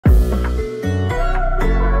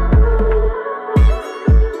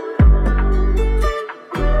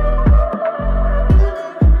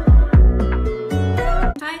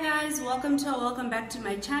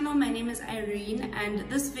is Irene, and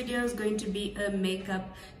this video is going to be a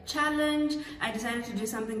makeup challenge. I decided to do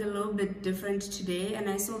something a little bit different today, and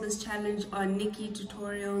I saw this challenge on Nikki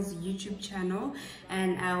Tutorials YouTube channel,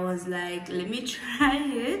 and I was like, let me try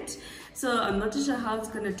it. So I'm not too sure how it's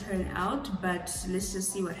gonna turn out, but let's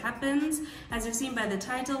just see what happens. As you've seen by the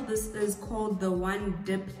title, this is called the One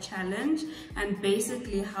Dip Challenge, and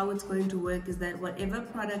basically how it's going to work is that whatever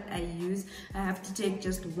product I use, I have to take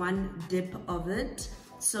just one dip of it.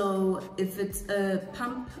 So if it's a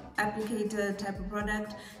pump applicator type of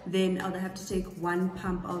product, then I'll have to take one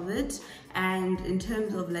pump of it. And in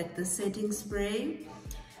terms of like the setting spray,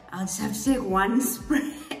 I'll just have to take one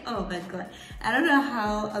spray. Oh my god, I don't know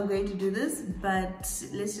how I'm going to do this, but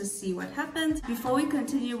let's just see what happens. Before we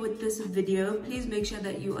continue with this video, please make sure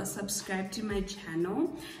that you are subscribed to my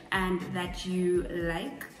channel and that you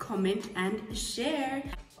like, comment and share.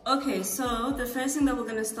 Okay, so the first thing that we're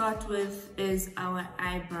gonna start with is our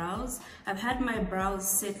eyebrows. I've had my brows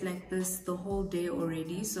set like this the whole day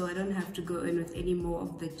already, so I don't have to go in with any more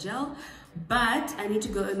of the gel, but I need to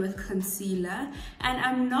go in with concealer, and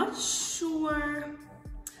I'm not sure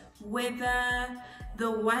whether the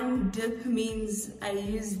one dip means I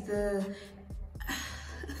use the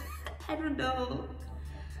I don't know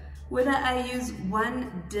whether I use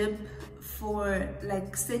one dip for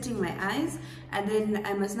like setting my eyes, and then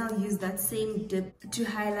I must now use that same dip to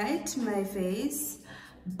highlight my face.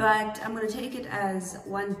 But I'm gonna take it as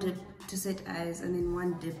one dip to set eyes and then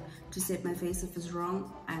one dip to set my face. If it's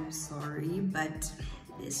wrong, I'm sorry, but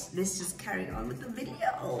let's just carry on with the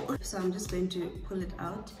video. So I'm just going to pull it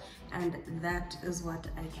out, and that is what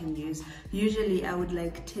I can use. Usually I would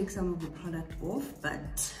like take some of the product off,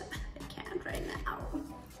 but I can't right now.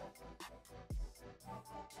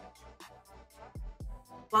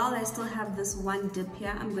 While I still have this one dip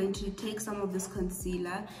here, I'm going to take some of this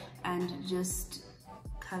concealer and just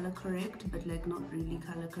color correct, but like not really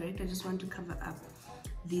color correct. I just want to cover up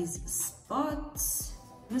these spots.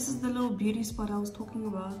 This is the little beauty spot I was talking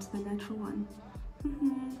about, the natural one.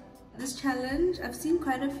 This challenge, I've seen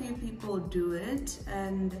quite a few people do it,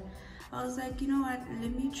 and I was like, you know what,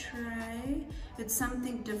 let me try. It's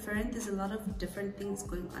something different. There's a lot of different things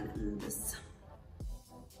going on in this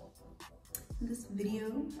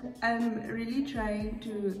video. I'm really trying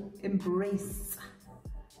to embrace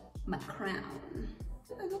my crown.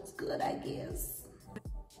 It looks good, I guess.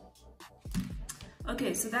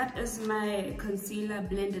 Okay, so that is my concealer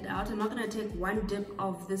blended out. I'm not going to take one dip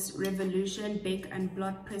of this Revolution Bake and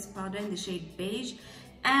Blot Pressed Powder in the shade Beige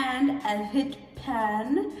and a hit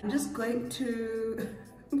pan. I'm just going to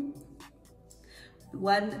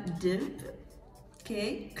one dip.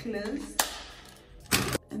 Okay, close.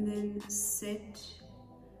 And then set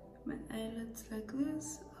my eyelids like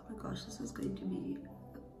this. Oh my gosh, this is going to be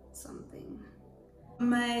something.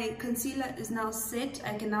 My concealer is now set.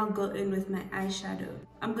 I can now go in with my eyeshadow.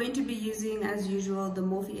 I'm going to be using, as usual, the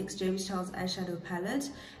Morphe X James Charles eyeshadow palette,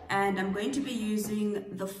 and I'm going to be using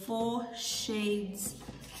the 4 shades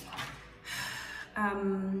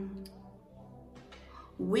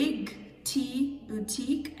Wig, Tea,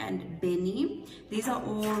 Boutique and Benny. These are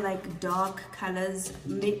all like dark colors.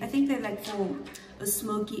 I think they're like for a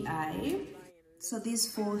smoky eye. So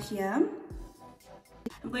these 4 here.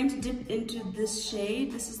 I'm going to dip into this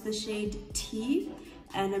shade. This is the shade Tea,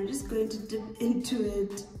 and I'm just going to dip into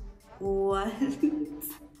it once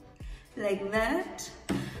like that,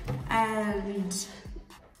 and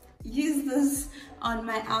use this on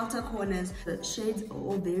my outer corners. The shades are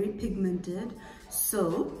all very pigmented,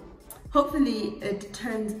 so hopefully it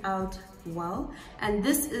turns out well. And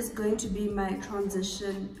this is going to be my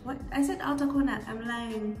transition. What? I said outer corner, I'm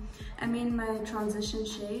lying. I mean my transition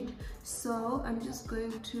shade. So I'm just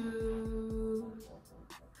going to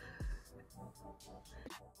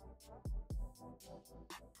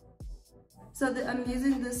I'm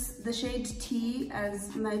using the shade Tea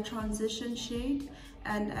as my transition shade,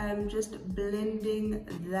 and I'm just blending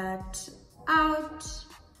that out.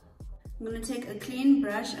 I'm going to take a clean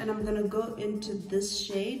brush and I'm going to go into this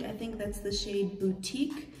shade. I think that's the shade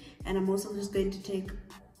Boutique, and I'm also just going to take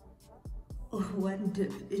one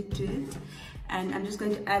dip into it, and I'm just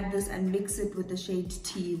going to add this and mix it with the shade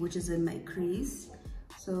Tea, which is in my crease.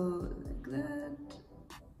 So like that.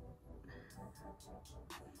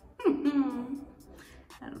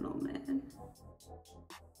 I don't know, man.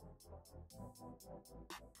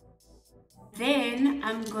 Then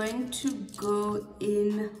I'm going to go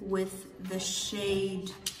in with the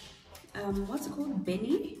shade, what's it called?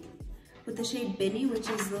 Benny? With the shade Benny, which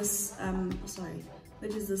is this,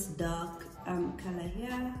 which is this dark color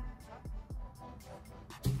here.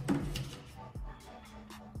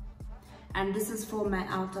 and this is for my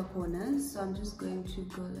outer corners. So I'm just going to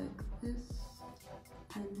go like this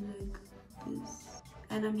and like this,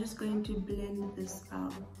 and I'm just going to blend this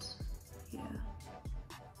out here.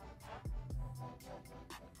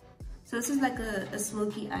 So this is like a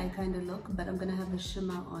smoky eye kind of look, but I'm gonna have a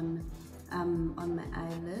shimmer on my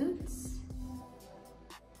eyelids.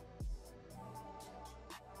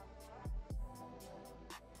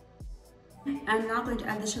 I'm now going to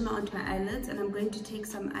add the shimmer onto my eyelids, and I'm going to take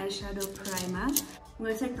some eyeshadow primer. I'm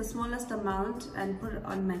going to take the smallest amount and put it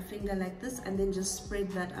on my finger like this, and then just spread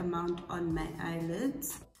that amount on my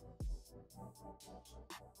eyelids.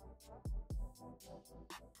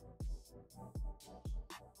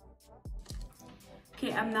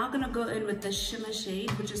 Okay, I'm now going to go in with the shimmer shade,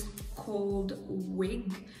 which is called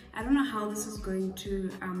Wig. I don't know how this is going to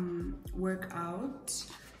work out.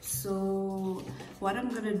 So what I'm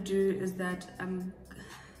going to do is that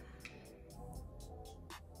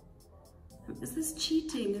is this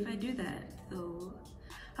cheating if I do that though?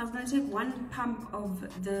 I was going to take 1 pump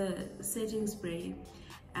of the setting spray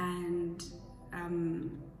and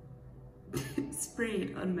spray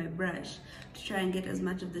it on my brush to try and get as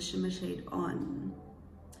much of the shimmer shade on.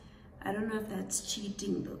 I don't know if that's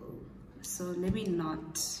cheating though, so let me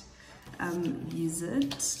not use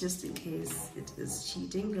it just in case it is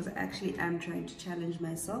cheating, because I actually am trying to challenge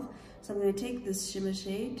myself. So I'm going to take this shimmer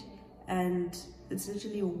shade, and it's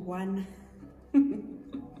literally one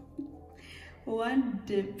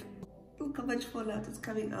dip. Look how much fallout is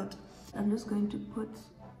coming out. I'm just going to put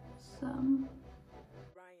some.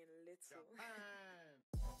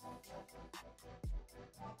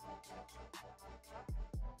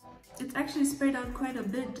 It's actually spread out quite a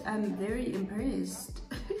bit. I'm very impressed.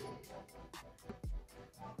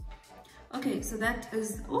 Okay, so that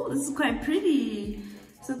is, oh, this is quite pretty.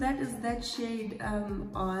 So that is that shade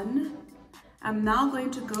on. I'm now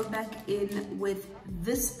going to go back in with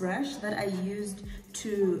this brush that I used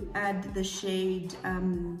to add the shade,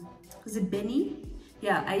 was it Benny?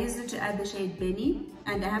 Yeah, I used it to add the shade Benny,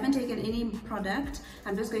 and I haven't taken any product.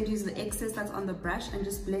 I'm just going to use the excess that's on the brush and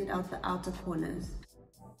just blend out the outer corners.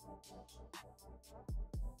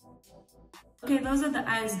 Okay, those are the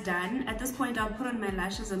eyes done. At this point, I'll put on my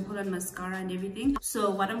lashes and put on mascara and everything.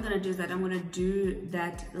 So what I'm going to do is that I'm going to do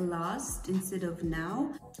that last instead of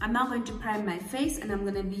now. I'm now going to prime my face, and I'm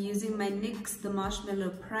going to be using my NYX, the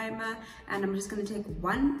Marshmallow Primer. And I'm just going to take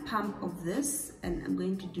 1 pump of this, and I'm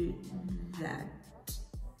going to do that.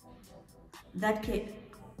 That cake.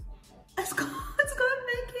 Let's go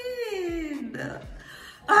back in.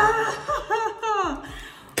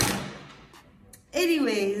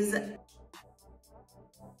 Anyways.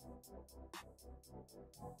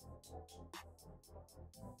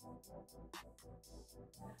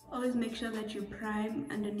 Always make sure that you prime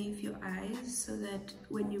underneath your eyes so that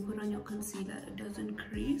when you put on your concealer, it doesn't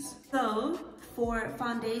crease. So for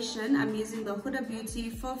foundation, I'm using the Huda Beauty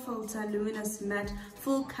Faux Filter Luminous Matte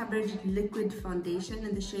Full Coverage Liquid Foundation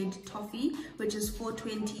in the shade Toffee, which is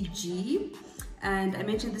 420G. And I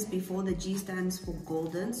mentioned this before, the G stands for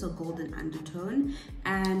golden, so golden undertone.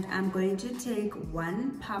 And I'm going to take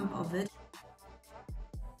 1 pump of it.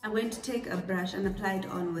 I'm going to take a brush and apply it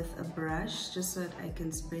on with a brush just so that I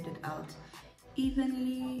can spread it out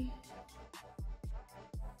evenly.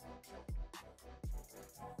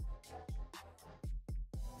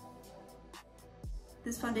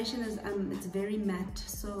 This foundation is it's very matte,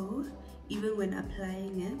 so even when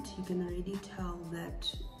applying it, you can already tell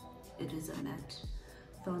that it is a matte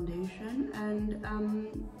foundation. And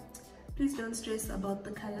please don't stress about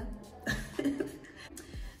the color.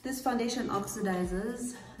 This foundation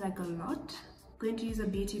oxidizes like a lot. I'm going to use a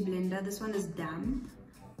beauty blender. This one is damp,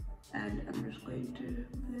 and I'm just going to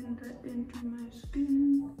blend that into my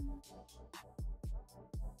skin.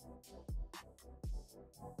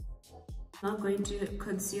 I'm now going to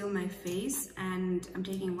conceal my face, and I'm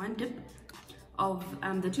taking 1 dip of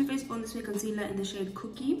the Too Faced Born This Way concealer in the shade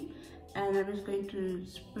Cookie, and I'm just going to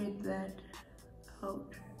spread that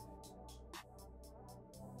out.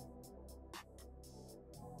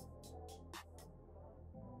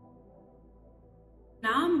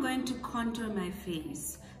 Now I'm going to contour my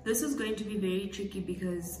face. This is going to be very tricky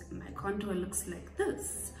because my contour looks like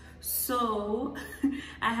this. So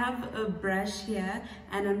I have a brush here,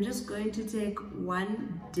 and I'm just going to take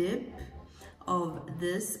 1 dip of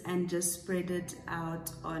this and just spread it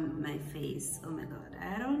out on my face. Oh my god,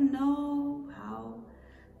 I don't know how.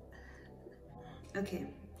 Okay,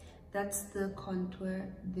 that's the contour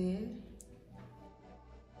there.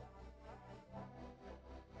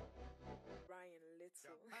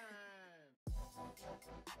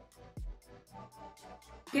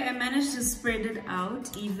 Okay, I managed to spread it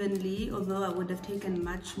out evenly, although I would have taken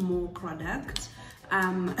much more product.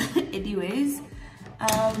 Anyways,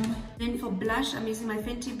 then for blush, I'm using my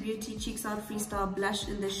Fenty Beauty Cheeks Out Freestyle blush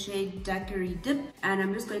in the shade Daiquiri Dip, and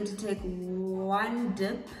I'm just going to take one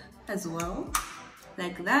dip as well,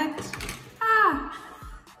 like that.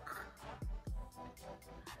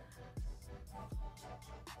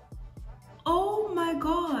 Oh my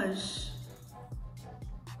gosh.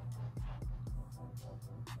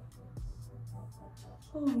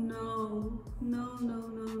 Oh no, no, no,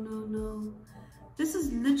 no, no, no. This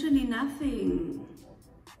is literally nothing.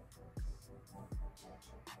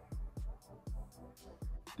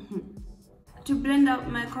 To blend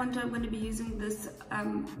out my contour, I'm going to be using this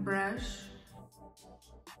brush.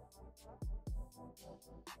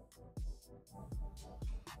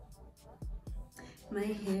 My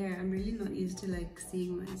hair, I'm really not used to like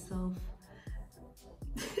seeing myself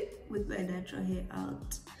with my natural hair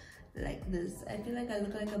out like this. I feel like I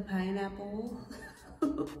look like a pineapple.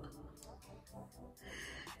 But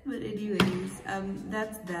anyways,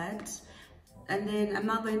 that's that. And then I'm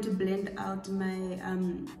now going to blend out my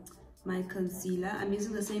my concealer. I'm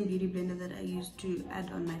using the same beauty blender that I used to add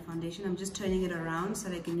on my foundation. I'm just turning it around so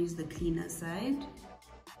that I can use the cleaner side.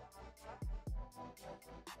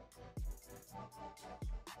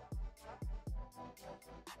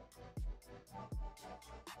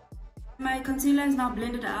 My concealer is now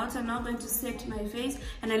blended out, so I'm now going to set my face,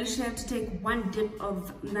 and I literally have to take one dip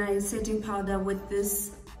of my setting powder with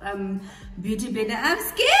this beauty blender. I'm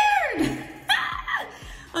scared!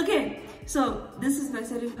 Okay, so this is my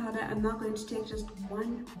setting powder. I'm now going to take just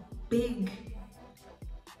one big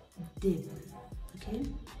dip. Okay,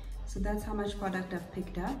 so that's how much product I've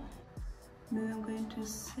picked up. Now I'm going to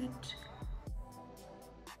set.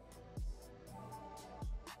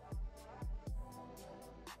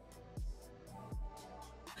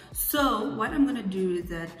 So what I'm gonna do is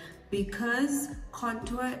that, because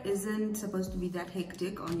contour isn't supposed to be that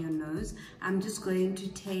hectic on your nose, I'm just going to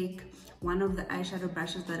take one of the eyeshadow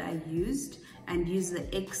brushes that I used and use the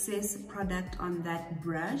excess product on that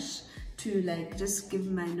brush to like just give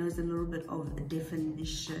my nose a little bit of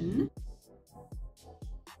definition.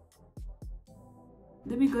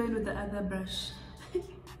 Let me go in with the other brush.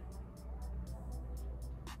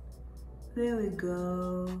 There we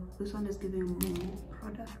go. This one is giving more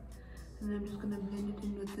product. And I'm just gonna blend it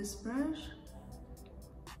in with this brush.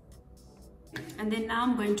 And then now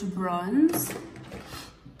I'm going to bronze.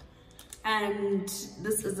 And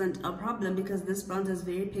this isn't a problem because this bronzer is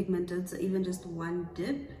very pigmented, so even just one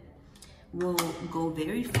dip will go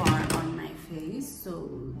very far on my face.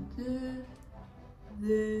 So there.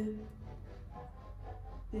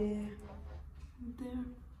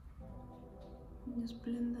 Just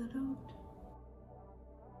blend that out.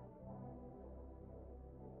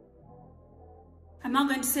 I'm now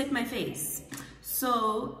going to set my face.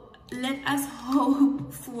 So let us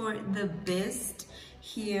hope for the best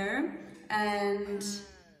here. And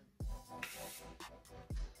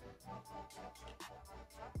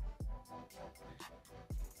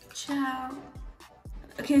ciao.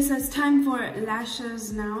 Okay, so it's time for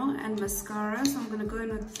lashes now and mascara. So I'm gonna go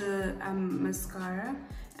in with the mascara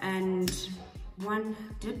and one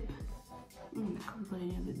dip. I can't put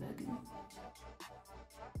any of it back in.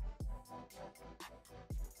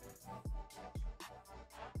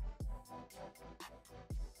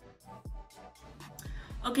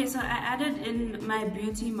 Okay, so I added in my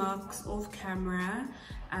beauty marks off camera.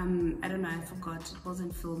 I don't know, I forgot, it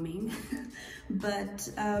wasn't filming. But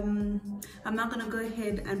I'm not gonna go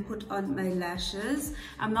ahead and put on my lashes.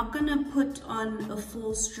 I'm not gonna put on a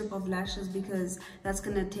full strip of lashes because that's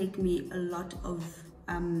gonna take me a lot of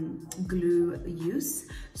glue use.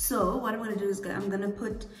 So what I'm gonna do is I'm gonna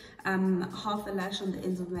put half a lash on the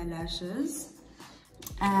ends of my lashes.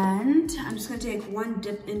 And I'm just gonna take one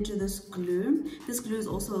dip into this glue. This glue is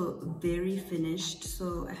also very finished,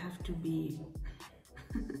 so I have to be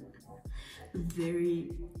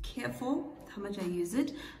very careful how much I use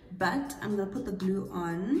it. But I'm gonna put the glue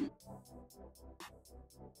on.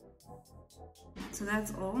 So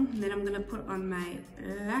that's all. And then I'm gonna put on my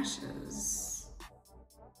lashes.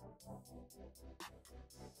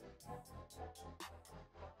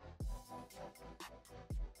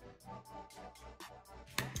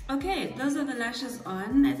 Okay, those are the lashes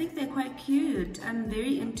on. I think they're quite cute. I'm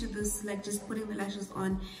very into this, like just putting the lashes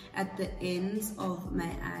on at the ends of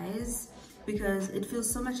my eyes because it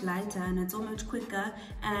feels so much lighter and it's so much quicker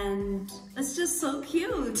and it's just so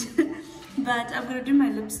cute. But I'm gonna do my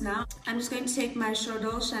lips now. I'm just going to take my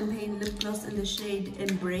Chardol Champagne lip gloss in the shade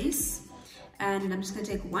Embrace, and I'm just gonna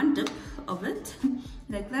take one dip of it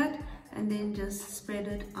like that, and then just spread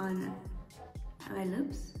it on my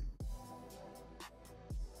lips.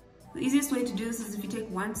 The easiest way to do this is if you take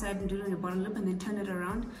one side and do it on your bottom lip and then turn it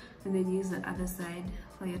around and then use the other side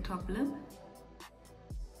for your top lip.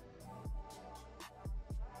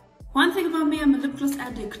 One thing about me, I'm a lip gloss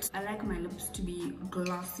addict. I like my lips to be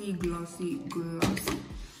glossy, glossy, glossy.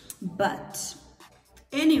 But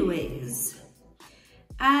anyways,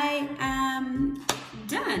 I am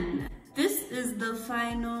done. This is the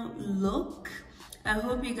final look. I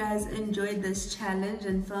hope you guys enjoyed this challenge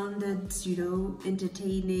and found it, you know,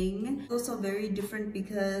 entertaining. Also very different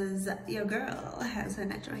because your girl has her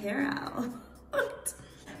natural hair out.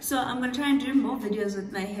 So I'm gonna try and do more videos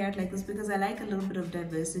with my hair like this because I like a little bit of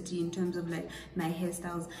diversity in terms of like my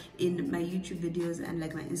hairstyles in my YouTube videos and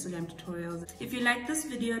like my Instagram tutorials. If you like this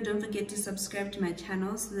video, don't forget to subscribe to my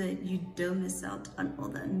channel so that you don't miss out on all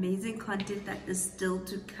the amazing content that is still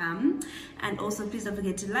to come. And also please don't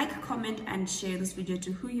forget to like, comment and share this video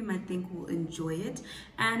to who you might think will enjoy it.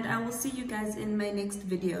 And I will see you guys in my next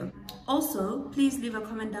video. Also, please leave a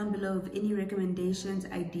comment down below of any recommendations,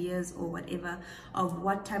 ideas or whatever of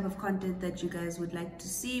what type of content that you guys would like to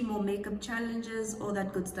see, more makeup challenges, all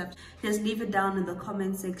that good stuff. Just leave it down in the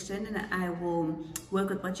comment section and I will work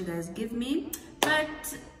with what you guys give me.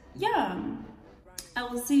 But yeah, I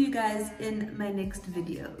will see you guys in my next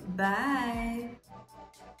video. Bye.